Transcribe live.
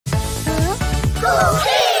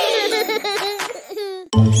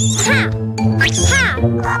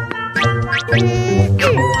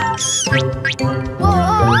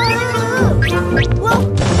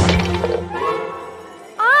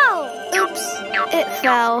Oops, it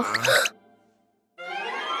fell.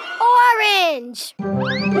 Orange!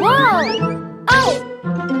 Whoa! Oh!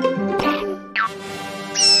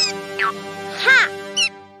 Ha!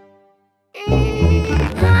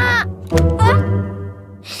 Ha!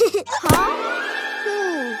 Huh?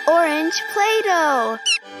 Orange Play-Doh.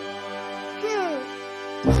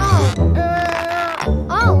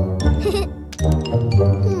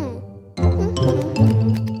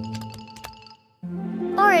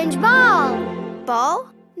 Orange ball. Ball?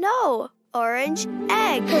 No. Orange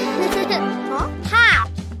egg. Huh? Ha!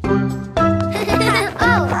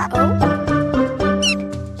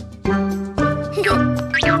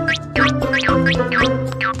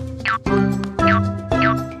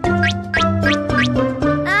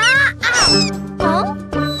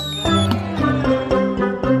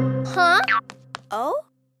 Oh?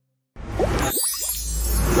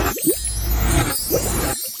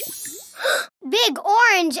 Big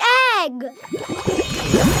orange egg.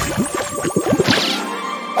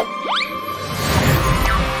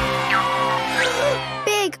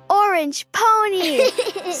 Big orange pony.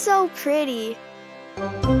 So pretty.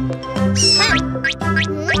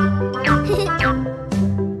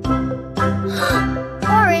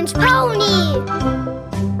 Orange pony.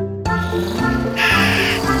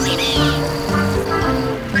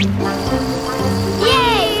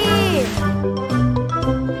 Yay!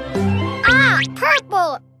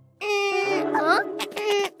 Purple.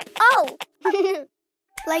 Oh.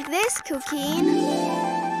 Like this, Cuquin.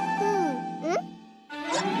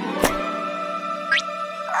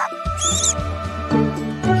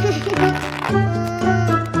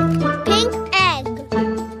 Pink egg.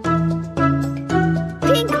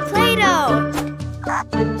 Pink Play-Doh.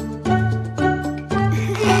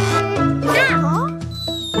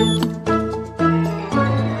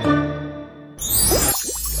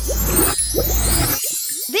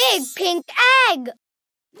 Big pink egg.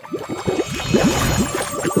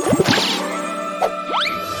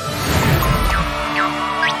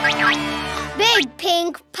 Big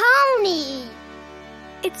pink pony.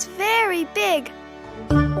 It's very big.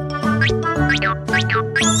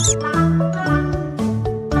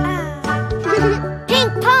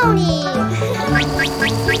 Pink pony.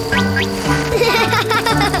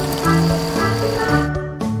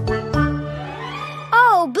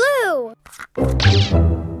 Oh, blue.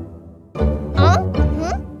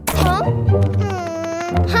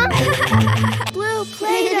 Blue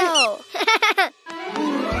Play-Doh.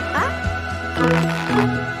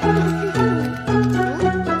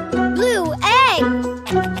 Blue egg.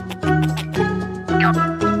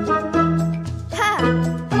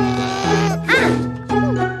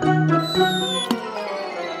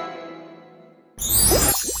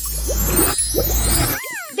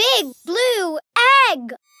 Big blue egg.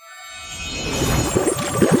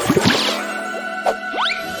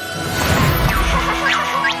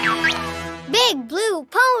 Big blue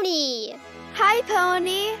pony. Hi,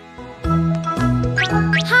 Pony.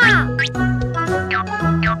 Ha!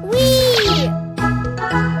 Wee!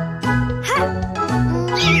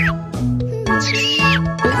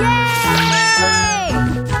 Yay!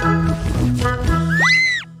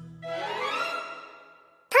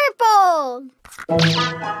 Purple.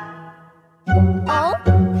 Oh?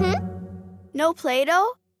 No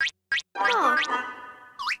Play-Doh? Oh.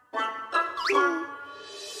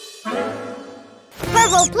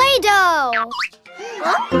 Purple Play-Doh.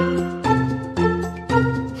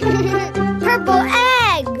 Purple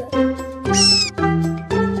egg.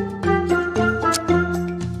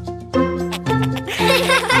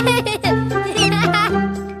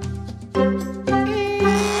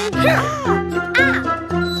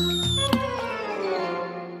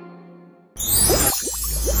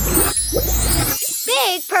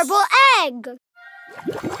 Big purple egg.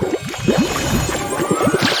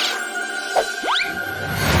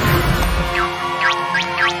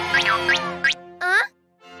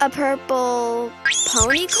 A purple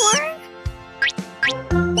ponycorn?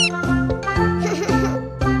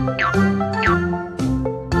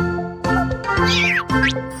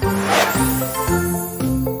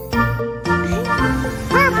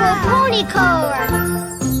 Purple ponycorn.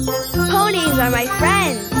 Ponies are my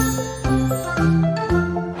friends.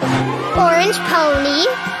 Orange pony.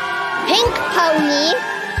 Pink pony.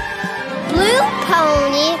 Blue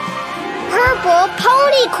pony. Purple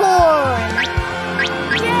ponycorn.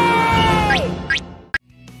 Yay!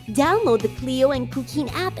 Download the Cleo and Cuquin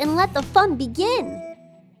app and let the fun begin!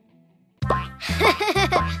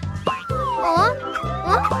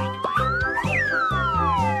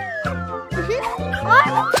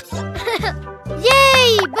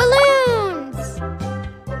 Yay! Balloons!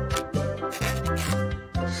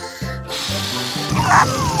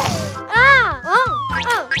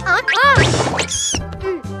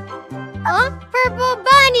 Purple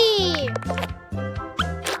bunny!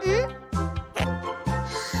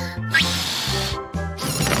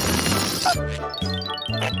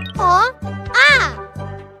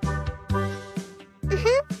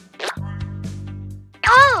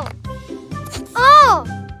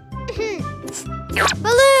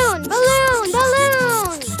 Balloon! Balloon!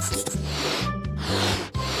 Balloon!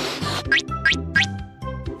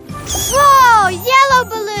 Whoa! Yellow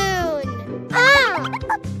balloon! Ha!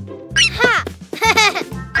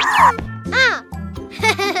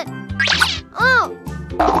 Oh!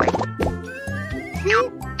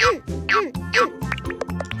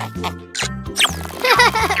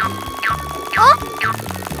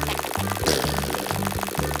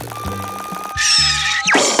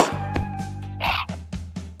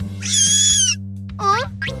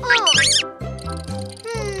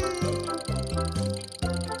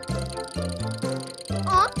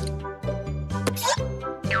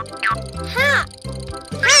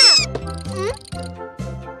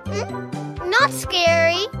 Not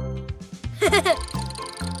scary.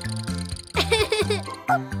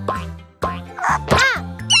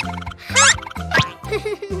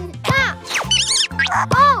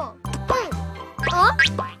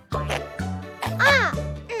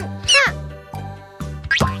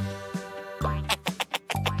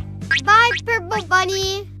 Bye, Purple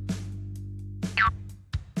Bunny.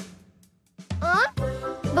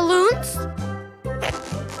 Balloons?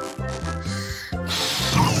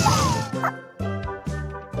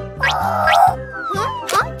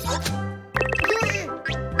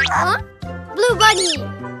 Blue bunny.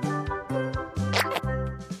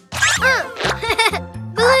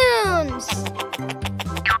 Balloons.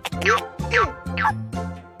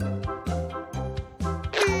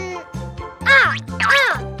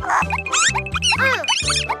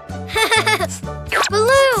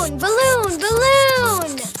 Balloon, balloon,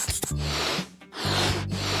 balloon.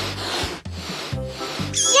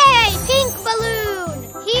 Yay, pink balloon.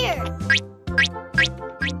 Here.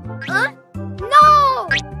 No!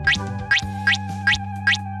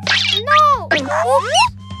 No! Oops.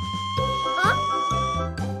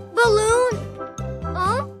 Balloon?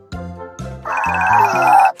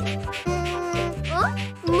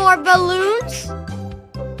 More balloons?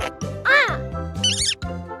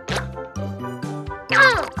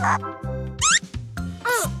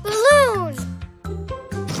 Balloon!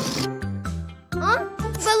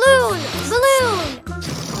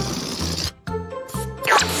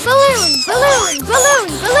 Balloon! Balloon! Balloon!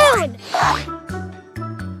 Balloon! Balloon! Balloon!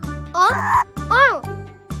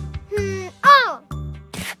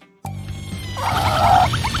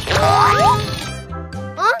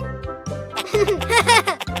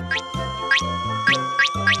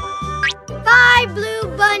 Bye, Blue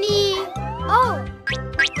Bunny!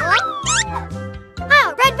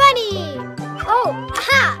 Red Bunny!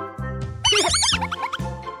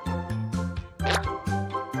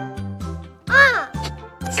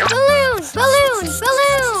 Balloon! Balloon!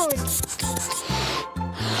 Balloon!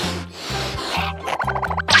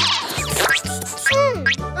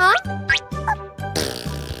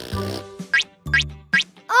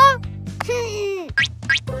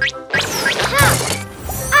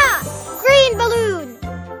 Green balloon!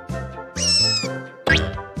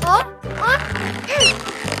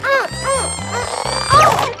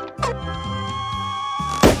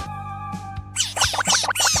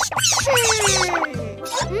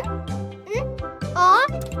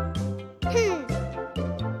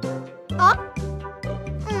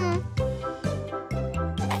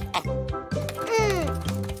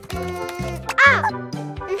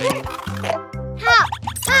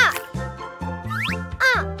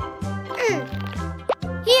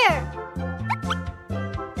 Here.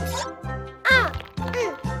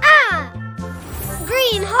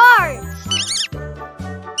 Green heart.